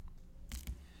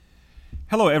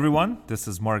Hello, everyone. This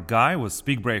is Mark Guy with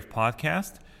Speak Brave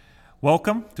Podcast.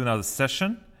 Welcome to another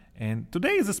session. And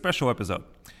today is a special episode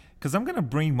because I'm going to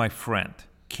bring my friend,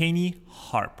 Kenny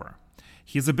Harper.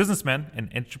 He's a businessman,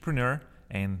 an entrepreneur,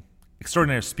 and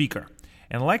extraordinary speaker.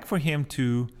 And I'd like for him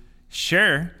to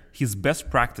share his best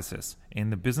practices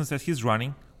in the business that he's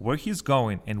running, where he's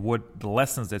going, and what the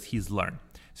lessons that he's learned.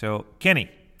 So,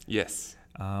 Kenny. Yes.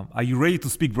 Are you ready to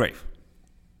speak brave?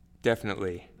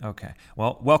 Definitely. Okay.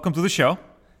 Well, welcome to the show.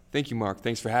 Thank you, Mark.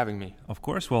 Thanks for having me. Of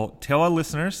course. Well, tell our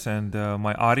listeners and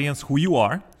my audience who you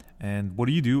are and what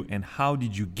do you do and how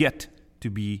did you get to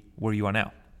be where you are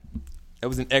now? That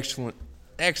was an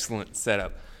excellent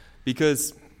setup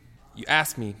because you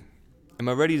asked me, am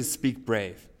I ready to speak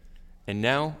brave? And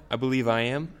now I believe I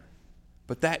am,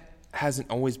 but that hasn't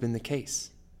always been the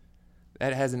case.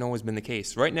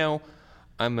 Right now,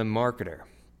 I'm a marketer.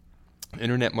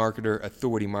 Internet marketer,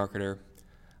 authority marketer.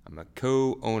 I'm a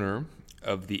co-owner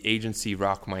of the agency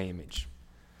Rock My Image.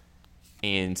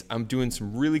 And I'm doing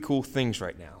some really cool things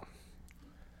right now.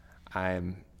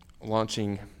 I'm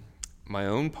launching my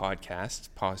own podcast,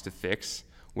 Positive Fix,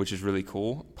 which is really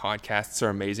cool. Podcasts are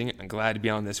amazing. I'm glad to be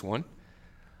on this one.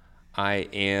 I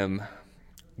am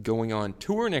going on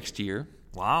tour next year.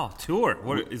 Wow, tour.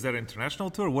 What is that, an international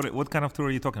tour? What kind of tour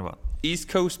are you talking about? East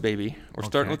Coast, baby. We're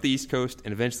starting with the East Coast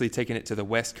and eventually taking it to the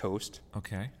West Coast.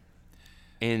 Okay.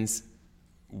 And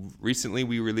recently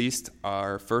we released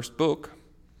our first book,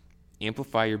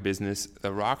 Amplify Your Business,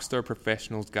 The Rockstar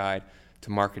Professional's Guide to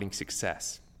Marketing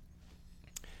Success.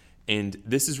 And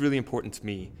this is really important to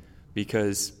me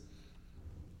because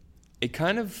it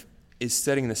kind of is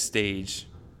setting the stage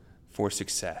for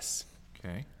success.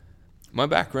 Okay. My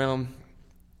background,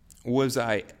 was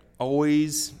I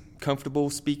always comfortable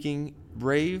speaking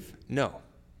brave? No.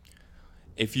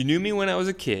 If you knew me when I was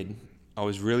a kid, I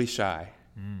was really shy.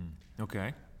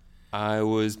 Okay. I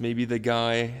was maybe the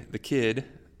kid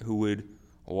who would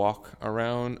walk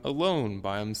around alone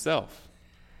by himself.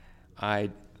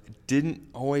 I didn't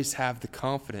always have the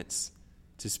confidence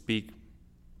to speak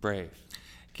brave.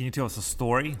 Can you tell us a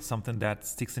story, something that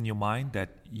sticks in your mind that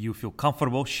you feel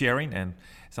comfortable sharing and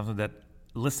something that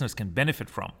listeners can benefit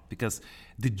from? Because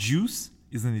the juice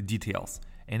is in the details.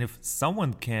 And if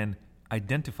someone can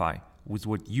identify with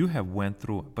what you have went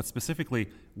through, but specifically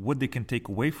what they can take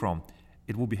away from,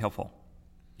 it will be helpful.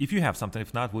 If you have something,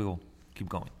 if not, we'll keep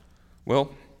going.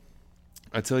 Well,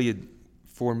 I tell you,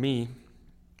 for me,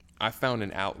 I found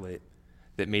an outlet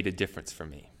that made a difference for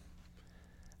me.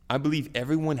 I believe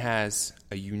everyone has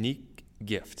a unique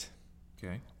gift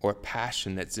or a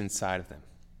passion that's inside of them.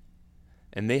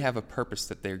 And they have a purpose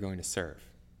that they're going to serve.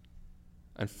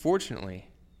 Unfortunately,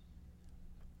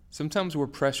 sometimes we're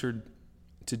pressured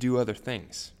to do other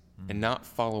things and not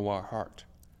follow our heart,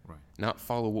 not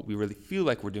follow what we really feel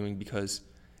like we're doing because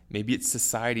maybe it's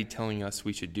society telling us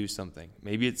we should do something.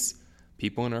 Maybe it's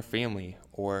people in our family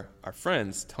or our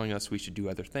friends telling us we should do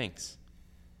other things.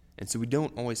 And so we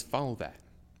don't always follow that.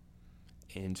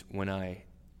 And when I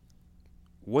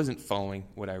wasn't following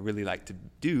what I really like to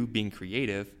do, being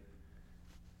creative,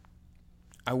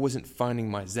 I wasn't finding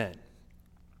my zen.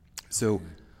 So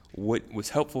what was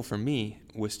helpful for me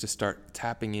was to start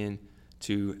tapping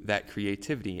into that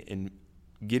creativity, and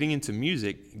getting into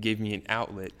music gave me an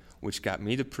outlet which got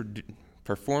me to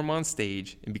perform on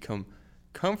stage and become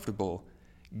comfortable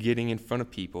getting in front of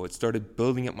people. It started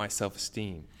building up my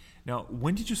self-esteem. Now,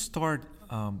 when did you start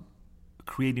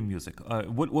creating music?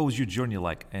 What was your journey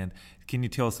like? And can you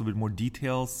tell us a little bit more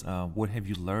details? What have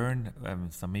you learned?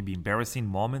 Some maybe embarrassing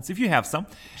moments, if you have some.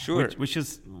 Sure. Which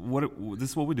is this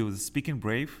is what we do, is speaking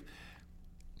brave.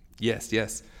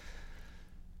 Yes.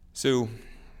 So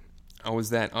I was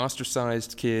that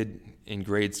ostracized kid in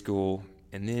grade school,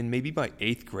 and then maybe by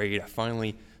 8th grade, I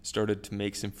finally started to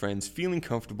make some friends, feeling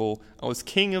comfortable. I was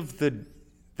king of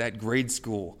that grade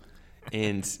school,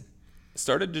 and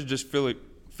started to just feel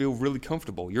really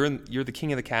comfortable. You're the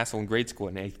king of the castle in grade school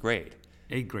in 8th grade.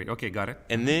 8th grade, okay, got it.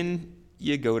 And then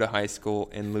you go to high school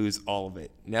and lose all of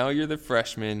it. Now you're the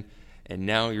freshman, and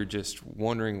now you're just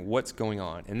wondering what's going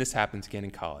on. And this happens again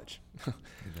in college. It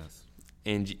does.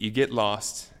 And you get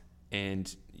lost,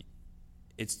 and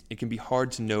it can be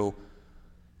hard to know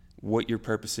what your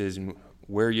purpose is and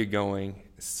where you're going.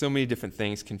 So many different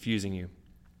things confusing you.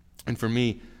 And for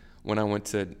me, when I went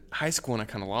to high school and I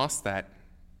kind of lost that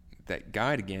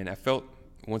guide again, I felt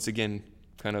once again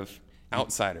kind of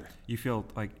outsider. You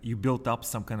felt like you built up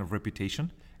some kind of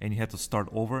reputation and you had to start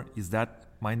over. Is that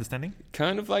my understanding?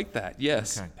 Kind of like that,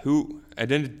 yes. Okay.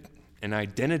 An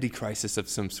identity crisis of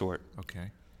some sort.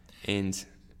 Okay. And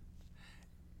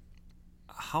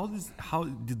how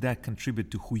did that contribute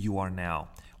to who you are now?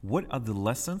 what are the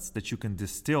lessons that you can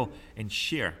distill and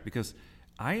share? Because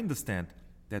I understand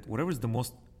that whatever is the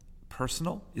most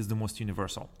personal is the most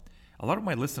universal. A lot of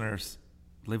my listeners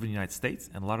live in the United States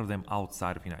and a lot of them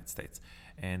outside of the United States.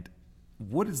 And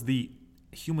what is the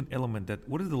human element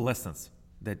what are the lessons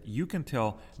that you can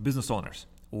tell business owners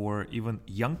or even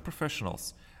young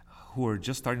professionals who are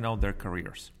just starting out their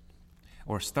careers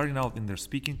or starting out in their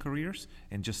speaking careers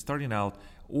and just starting out,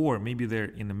 or maybe they're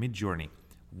in the mid-journey?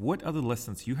 What are the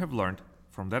lessons you have learned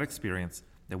from that experience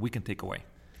that we can take away?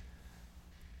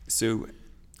 So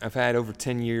I've had over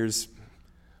 10 years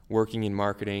working in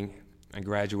marketing. I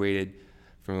graduated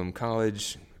from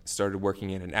college, started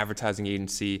working at an advertising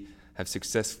agency, have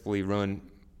successfully run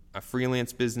a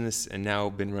freelance business, and now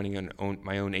been running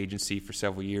my own agency for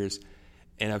several years.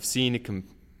 And I've seen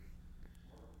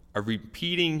a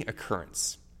repeating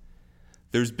occurrence.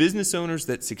 There's business owners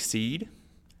that succeed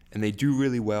and they do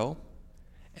really well,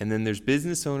 and then there's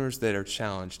business owners that are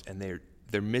challenged and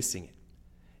they're missing it.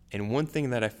 And one thing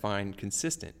that I find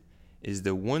consistent is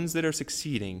the ones that are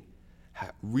succeeding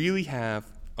really have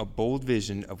a bold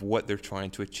vision of what they're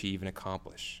trying to achieve and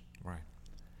accomplish. Right.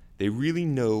 They really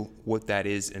know what that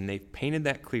is, and they've painted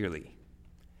that clearly.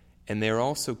 And they're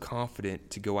also confident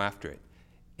to go after it.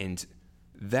 And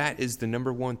that is the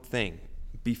number one thing.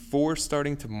 Before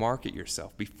starting to market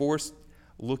yourself, before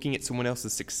looking at someone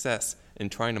else's success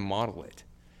and trying to model it,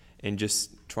 and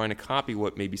just trying to copy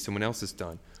what maybe someone else has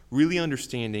done, really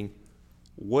understanding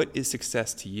what is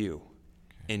success to you,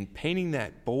 and painting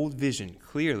that bold vision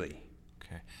clearly,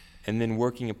 and then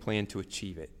working a plan to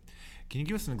achieve it. Can you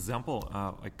give us an example,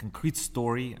 a concrete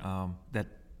story that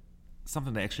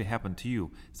something that actually happened to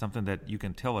you, something that you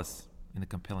can tell us in a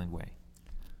compelling way?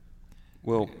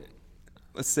 Well,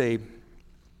 let's say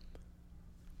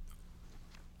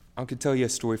I could tell you a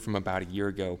story from about a year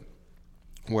ago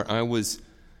where I was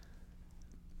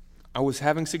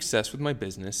having success with my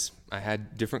business. I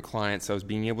had different clients. I was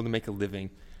being able to make a living,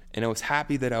 and I was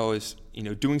happy that I was,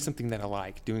 doing something that I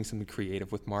like, doing something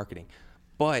creative with marketing.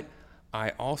 But I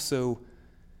also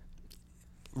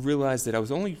realized that I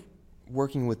was only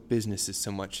working with businesses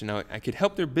so much, and I could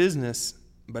help their business,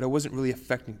 but I wasn't really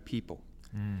affecting people.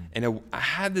 And I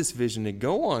had this vision to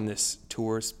go on this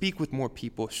tour, speak with more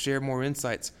people, share more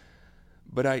insights,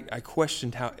 but I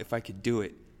questioned if I could do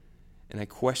it. And I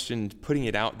questioned putting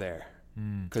it out there,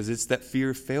 because it's that fear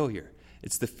of failure.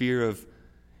 It's the fear of,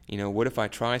 what if I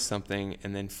try something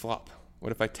and then flop?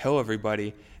 What if I tell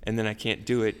everybody and then I can't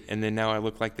do it, and then now I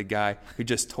look like the guy who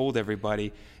just told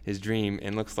everybody his dream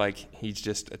and looks like he's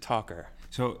just a talker?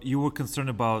 So you were concerned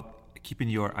about keeping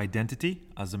your identity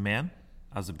as a man,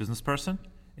 as a business person.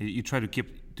 You try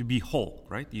to be whole,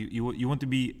 right? You want to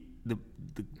be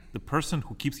the person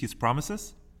who keeps his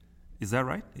promises. Is that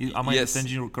right? Am I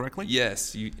understanding you correctly?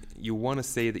 Yes. You want to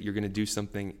say that you're going to do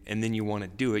something, and then you want to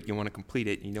do it. You want to complete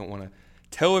it. You don't want to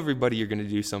tell everybody you're going to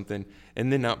do something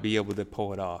and then not be able to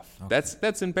pull it off. Okay.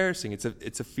 That's embarrassing.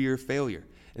 It's a fear of failure.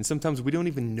 And sometimes we don't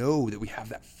even know that we have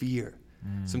that fear.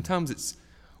 Sometimes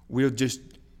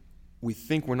we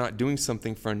think we're not doing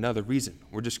something for another reason.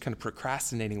 We're just kind of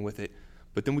procrastinating with it.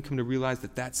 But then we come to realize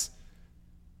that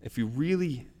if you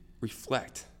really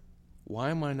reflect, why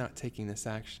am I not taking this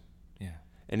action? Yeah.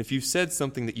 And if you've said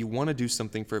something that you want to do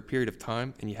something for a period of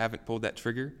time and you haven't pulled that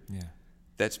trigger,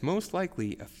 that's most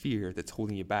likely a fear that's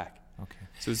holding you back.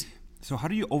 Okay. So how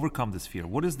do you overcome this fear?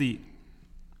 What is the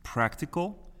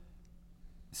practical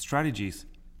strategies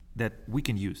that we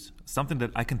can use? Something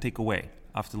that I can take away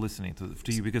after listening to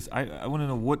you, because I want to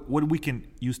know what we can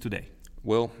use today.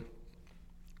 Well,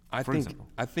 I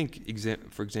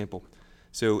think for example,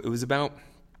 so it was about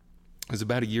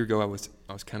a year ago. I was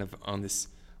kind of on this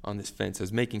fence. I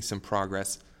was making some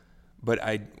progress, but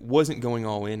I wasn't going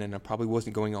all in, and I probably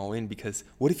wasn't going all in because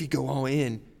what if you go all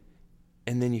in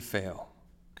and then you fail?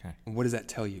 Okay. And what does that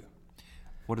tell you?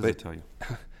 What does it tell you?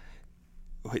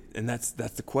 And that's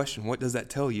the question. What does that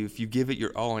tell you if you give it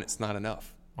your all and it's not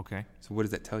enough? Okay. So what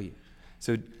does that tell you?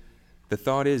 So the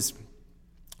thought is,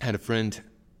 I had a friend.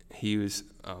 He was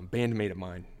a bandmate of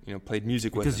mine, played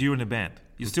music with him. Because you're in a band.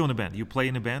 You're still in a band. You play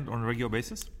in a band on a regular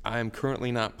basis? I am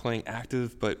currently not playing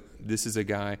active, but this is a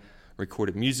guy I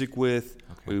recorded music with.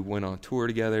 Okay. We went on tour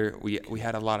together. We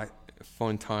had a lot of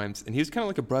fun times. And he was kind of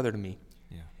like a brother to me.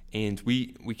 Yeah. And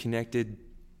we connected,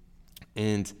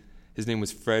 and his name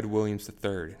was Fred Williams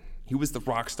III. He was the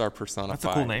rock star personified. That's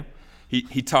a cool name.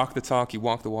 He talked the talk. He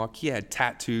walked the walk. He had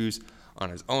tattoos on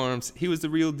his arms. He was the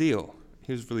real deal.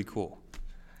 He was really cool.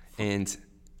 And,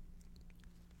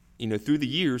 through the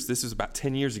years, this was about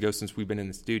 10 years ago since we've been in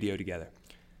the studio together.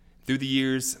 Through the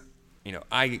years,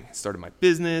 I started my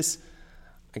business.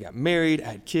 I got married.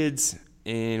 I had kids.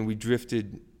 and we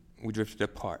drifted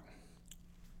apart.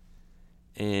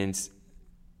 And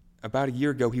about a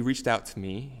year ago, he reached out to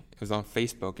me. It was on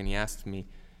Facebook, and he asked me,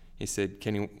 he said,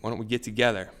 Kenny, why don't we get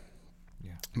together?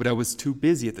 Yeah. But I was too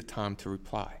busy at the time to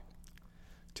reply.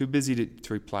 Too busy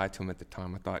to reply to him at the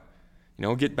time. I thought,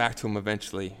 I'll get back to him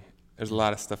eventually. There's a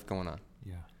lot of stuff going on.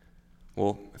 Yeah.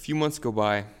 Well, a few months go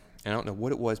by, and I don't know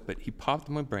what it was, but he popped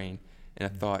in my brain, and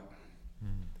I thought,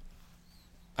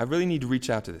 I really need to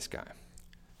reach out to this guy.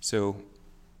 So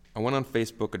I went on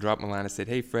Facebook, I dropped my line, I said,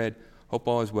 hey, Fred, hope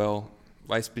all is well.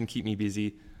 Life's been keeping me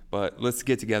busy, but let's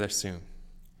get together soon.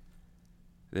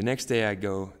 The next day I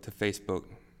go to Facebook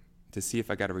to see if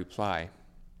I got a reply,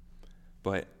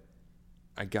 but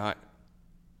I got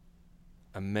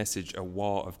a message, a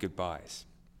wall of goodbyes.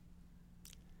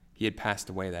 He had passed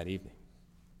away that evening.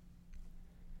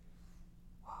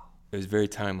 Wow. It was very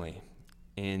timely,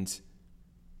 and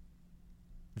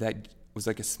that was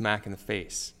like a smack in the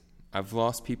face. I've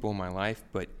lost people in my life,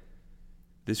 but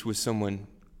this was someone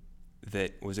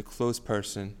that was a close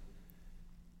person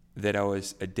that I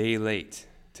was a day late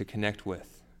to connect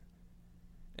with.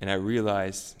 And I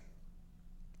realized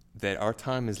that our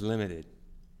time is limited,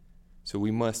 so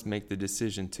we must make the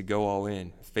decision to go all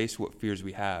in, face what fears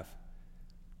we have.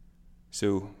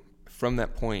 So from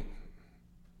that point,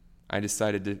 I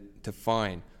decided to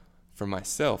find for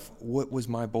myself what was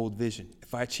my bold vision.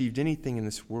 If I achieved anything in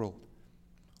this world,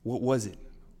 what was it?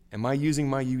 Am I using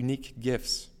my unique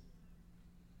gifts?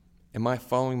 Am I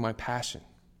following my passion?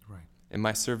 Right. Am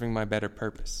I serving my better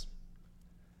purpose?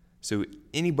 So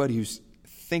anybody who's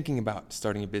thinking about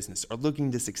starting a business or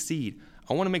looking to succeed,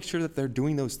 I want to make sure that they're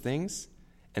doing those things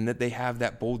and that they have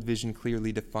that bold vision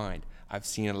clearly defined. I've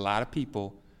seen a lot of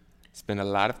people spend a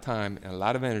lot of time and a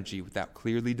lot of energy without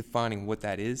clearly defining what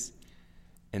that is,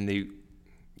 and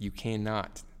you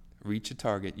cannot reach a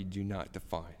target you do not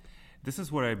define. This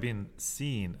is what I've been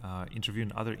seeing,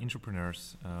 interviewing other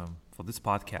entrepreneurs for this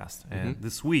podcast. And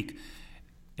this week,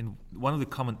 and one of the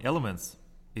common elements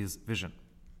is vision.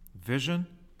 Vision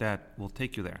that will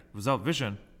take you there. Without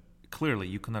vision, clearly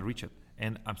you cannot reach it.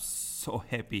 And I'm so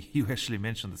happy you actually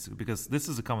mentioned this, because this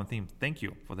is a common theme. Thank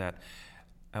you for that.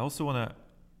 I also want to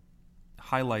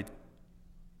highlight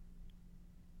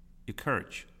your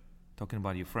courage, talking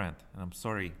about your friend. And I'm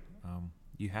sorry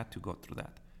you had to go through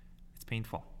that. It's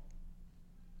painful.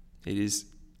 It is,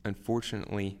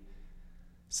 unfortunately,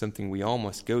 something we all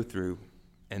must go through,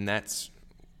 and that's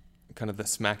kind of the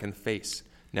smack in the face.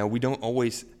 Now, we don't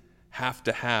always have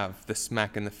to have the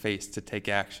smack in the face to take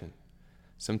action.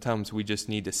 Sometimes we just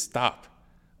need to stop,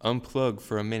 unplug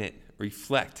for a minute,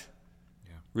 reflect,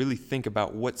 really think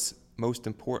about what's most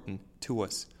important to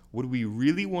us. What do we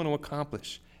really want to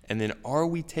accomplish? And then are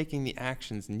we taking the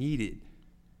actions needed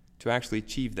to actually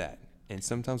achieve that? And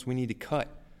sometimes we need to cut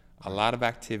a lot of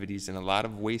activities and a lot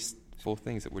of wasteful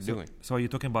things that we're doing. So are you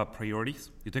talking about priorities?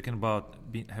 You're talking about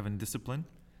having discipline?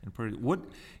 What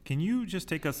can you just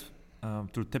take us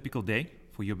through a typical day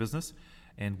for your business,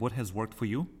 and what has worked for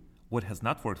you, what has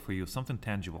not worked for you, something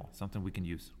tangible, something we can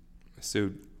use?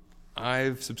 So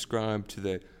I've subscribed to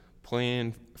the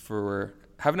plan for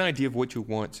have an idea of what you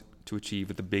want to achieve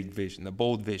with the big vision, the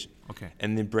bold vision. Okay.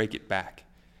 And then break it back.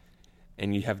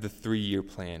 And you have the 3-year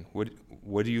plan.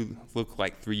 What do you look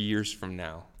like 3 years from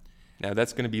now? Now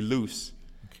that's going to be loose.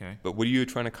 Okay. But what are you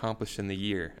trying to accomplish in the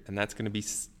year? And that's going to be,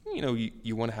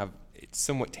 you want to have it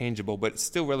somewhat tangible, but it's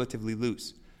still relatively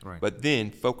loose. Right. But then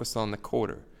focus on the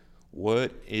quarter.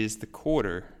 What is the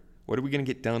quarter? What are we going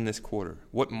to get done this quarter?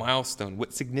 What milestone?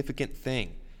 What significant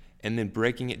thing? And then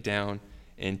breaking it down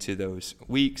into those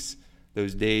weeks,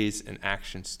 those days, and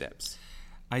action steps.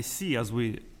 I see as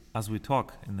we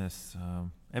talk in this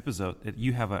episode that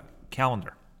you have a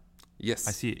calendar. Yes.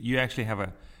 I see you actually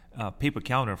have a paper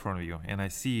calendar in front of you, and I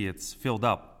see it's filled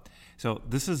up. So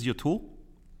this is your tool?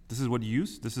 This is what you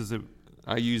use?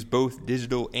 I use both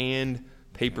digital and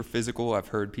paper physical. I've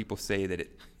heard people say that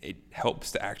it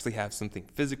helps to actually have something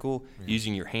physical,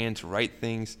 using your hand to write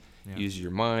things, use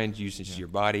your mind, uses your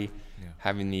body,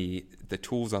 having the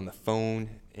tools on the phone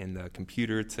and the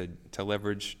computer to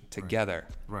leverage together.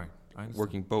 Right.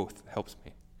 Working both helps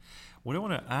me. What I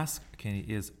want to ask, Kenny,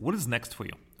 is what is next for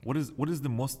you? What is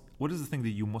the thing that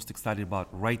you're most excited about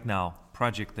right now,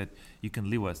 project that you can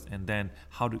leave us, and then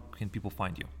can people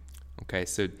find you? Okay,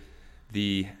 so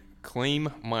the Claim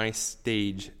My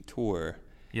Stage tour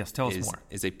tell us more.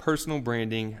 Is a personal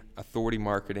branding, authority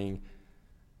marketing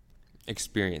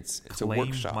experience. It's a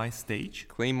workshop. Claim My Stage?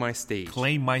 Claim My Stage.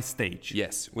 Claim My Stage.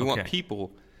 Yes. We want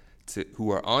people who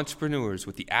are entrepreneurs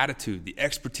with the attitude, the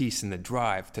expertise, and the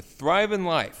drive to thrive in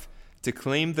life, to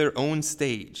claim their own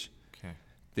stage. Okay.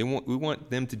 We want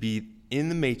them to be in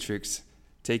the matrix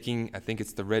taking, I think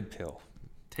it's the red pill.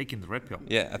 Taking the red pill?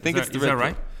 Yeah, I think it's the is red that pill.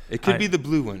 right? It could be the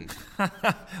blue one.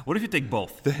 What if you take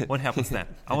both? What happens then?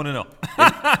 I want to know.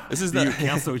 Do you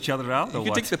cancel each other out? You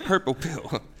can take the purple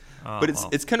pill. But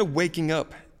it's kind of waking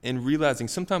up and realizing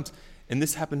sometimes, and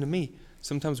this happened to me,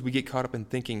 sometimes we get caught up in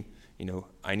thinking,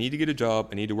 I need to get a job,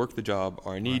 I need to work the job,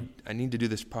 or I need to do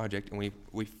this project, and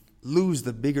we lose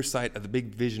the bigger sight of the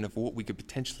big vision of what we could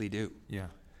potentially do. Yeah.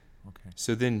 Okay.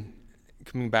 So then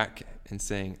coming back and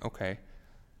saying, okay,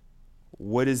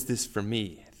 what is this for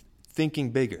me? Thinking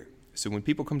bigger. So when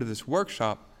people come to this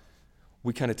workshop,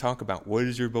 we kind of talk about what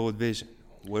is your bold vision?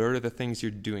 What are the things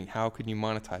you're doing? How can you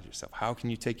monetize yourself? How can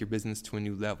you take your business to a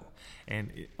new level?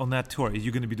 And on that tour, are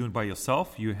you going to be doing it by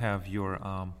yourself? You have your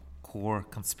core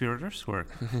conspirators who are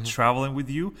traveling with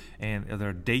you, and are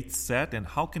there dates set? And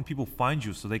how can people find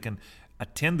you so they can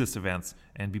attend these events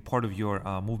and be part of your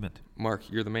movement? Mark,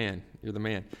 you're the man. You're the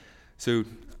man. So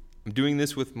I'm doing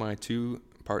this with my two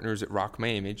partners at Rock My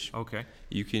Image. Okay.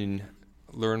 You can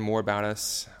learn more about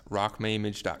us,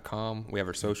 rockmyimage.com. We have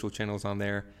our social channels on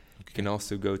there. Okay. You can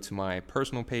also go to my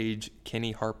personal page,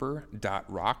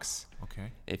 kennyharper.rocks.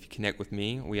 Okay. If you connect with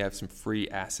me, we have some free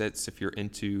assets if you're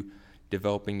into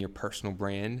developing your personal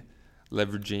brand,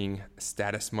 leveraging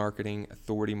status marketing,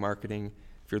 authority marketing.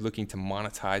 If you're looking to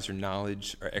monetize your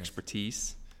knowledge or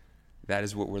expertise, that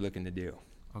is what we're looking to do.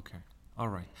 Okay. All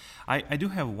right. I do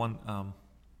have one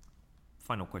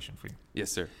final question for you.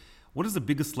 Yes, sir. What is the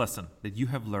biggest lesson that you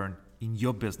have learned in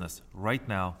your business right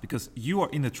now? Because you are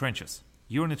in the trenches.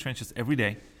 You're in the trenches every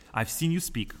day. I've seen you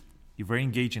speak. You're very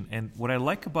engaging. And what I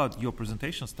like about your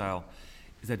presentation style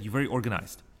is that you're very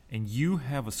organized. And you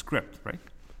have a script, right?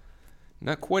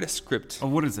 Not quite a script. Oh,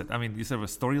 what is it? I mean, you have a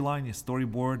storyline, a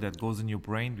storyboard that goes in your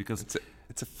brain because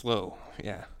it's a flow.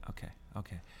 Yeah.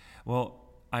 Okay. Well,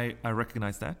 I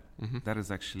recognize that. Mm-hmm. That is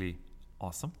actually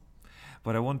awesome.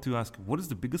 But I want to ask, what is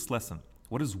the biggest lesson?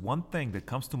 What is one thing that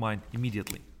comes to mind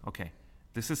immediately? Okay,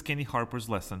 this is Kenny Harper's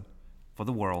lesson for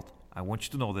the world. I want you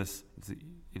to know this.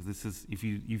 If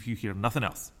you hear nothing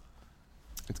else,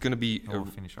 it's going to be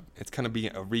finish up. It's going to be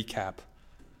a recap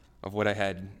of what I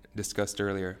had discussed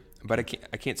earlier. But I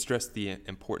can't stress the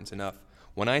importance enough.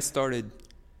 When I started,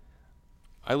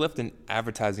 I left an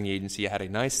advertising agency. I had a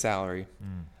nice salary.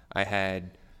 I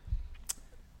had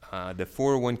the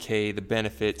 401k, the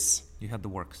benefits. You had the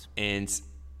works. And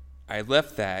I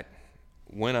left that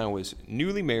when I was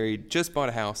newly married, just bought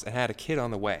a house, and had a kid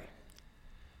on the way.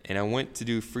 And I went to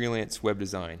do freelance web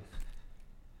design.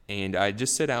 And I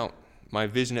just set out, my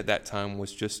vision at that time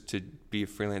was just to be a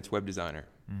freelance web designer.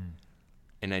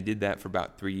 And I did that for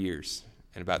about 3 years.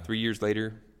 And about 3 years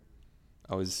later,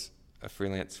 I was a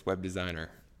freelance web designer.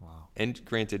 Wow. And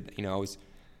granted, I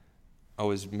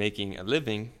was making a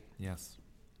living. Yes.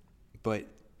 But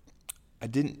I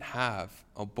didn't have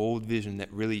a bold vision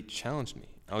that really challenged me.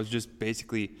 I was just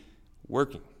basically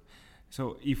working.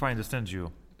 So if I understand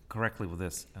you correctly with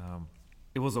this,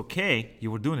 it was okay, you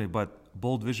were doing it, but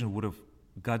bold vision would have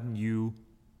gotten you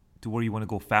to where you want to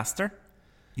go faster?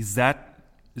 Is that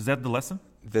the lesson?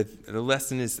 The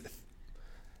lesson is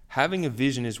having a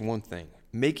vision is one thing.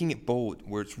 Making it bold,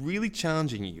 where it's really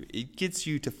challenging you, it gets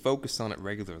you to focus on it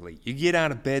regularly. You get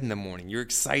out of bed in the morning, you're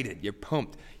excited, you're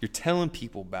pumped, you're telling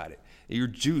people about it. You're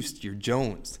juiced, you're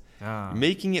jonesed.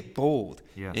 Making it bold.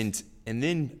 Yes. And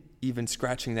then even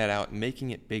scratching that out and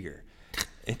making it bigger.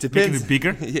 It depends.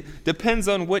 Making it bigger? It depends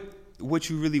on what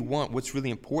you really want, what's really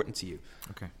important to you.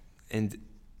 Okay.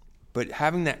 But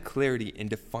having that clarity and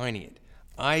defining it.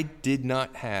 I did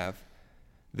not have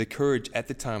the courage at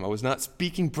the time. I was not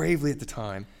speaking bravely at the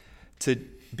time to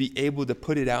be able to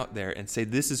put it out there and say,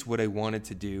 this is what I wanted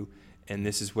to do and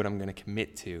this is what I'm going to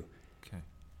commit to. Okay.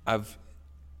 I've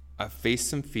faced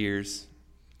some fears.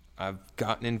 I've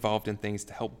gotten involved in things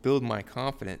to help build my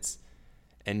confidence,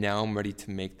 and now I'm ready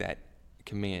to make that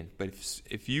command. But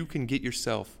if you can get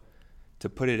yourself to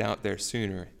put it out there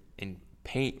sooner and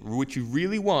paint what you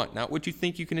really want, not what you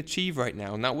think you can achieve right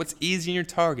now, not what's easy in your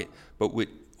target, but what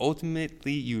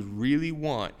ultimately you really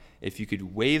want, if you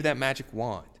could wave that magic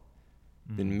wand,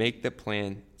 then make the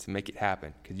plan to make it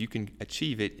happen. Because you can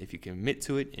achieve it if you commit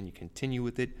to it and you continue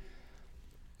with it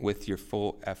with your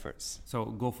full efforts. So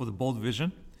go for the bold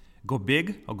vision, go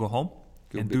big or go home,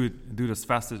 do it as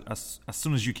fast as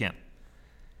soon as you can.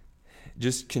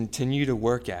 Just continue to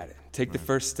work at it. Take the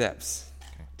first steps.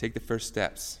 Okay. Take the first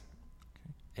steps.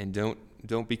 Okay. And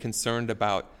don't be concerned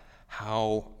about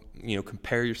how,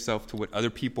 compare yourself to what other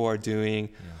people are doing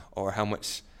or how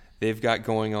much they've got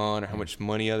going on or how much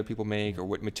money other people make or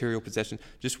what material possessions.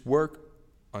 Just work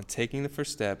on taking the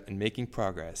first step and making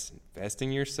progress. Invest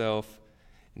in yourself.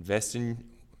 Invest in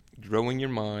growing your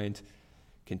mind,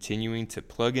 continuing to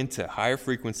plug into higher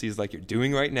frequencies like you're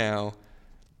doing right now.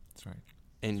 That's right.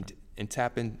 And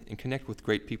tap in and connect with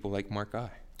great people like Mark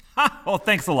Guy. Oh,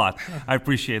 thanks a lot. I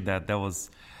appreciate that. That was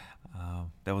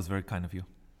very kind of you.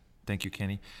 Thank you,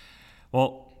 Kenny.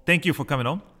 Well, thank you for coming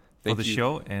on for the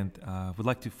show, and we'd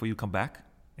like for you to come back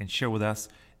and share with us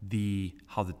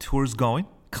how the tour's going.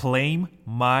 Claim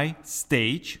my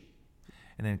stage,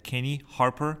 and then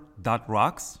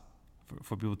KennyHarper.rocks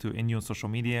for people to in you on social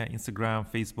media, Instagram,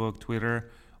 Facebook,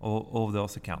 Twitter, all of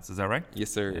those accounts. Is that right?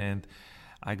 Yes, sir. And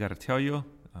I got to tell you,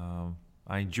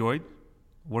 I enjoyed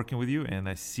working with you, and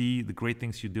I see the great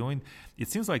things you're doing. It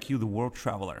seems like you're the world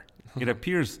traveler. It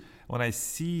appears when I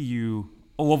see you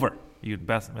all over. You're in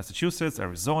Massachusetts,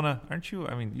 Arizona, aren't you?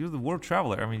 I mean, you're the world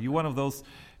traveler. I mean, you're one of those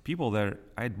people that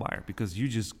I admire because you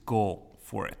just go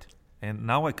for it. And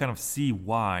now I kind of see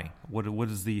why. What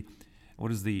is the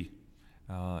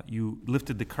you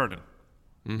lifted the curtain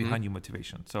behind your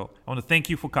motivation. So I want to thank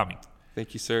you for coming.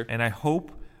 Thank you, sir. And I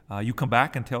hope you come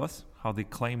back and tell us how the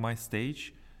Claim My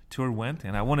Stage tour went.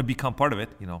 And I want to become part of it.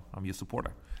 You know, I'm your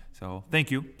supporter. So thank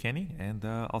you, Kenny. And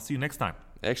I'll see you next time.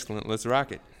 Excellent. Let's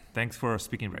rock it. Thanks for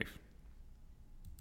speaking brave.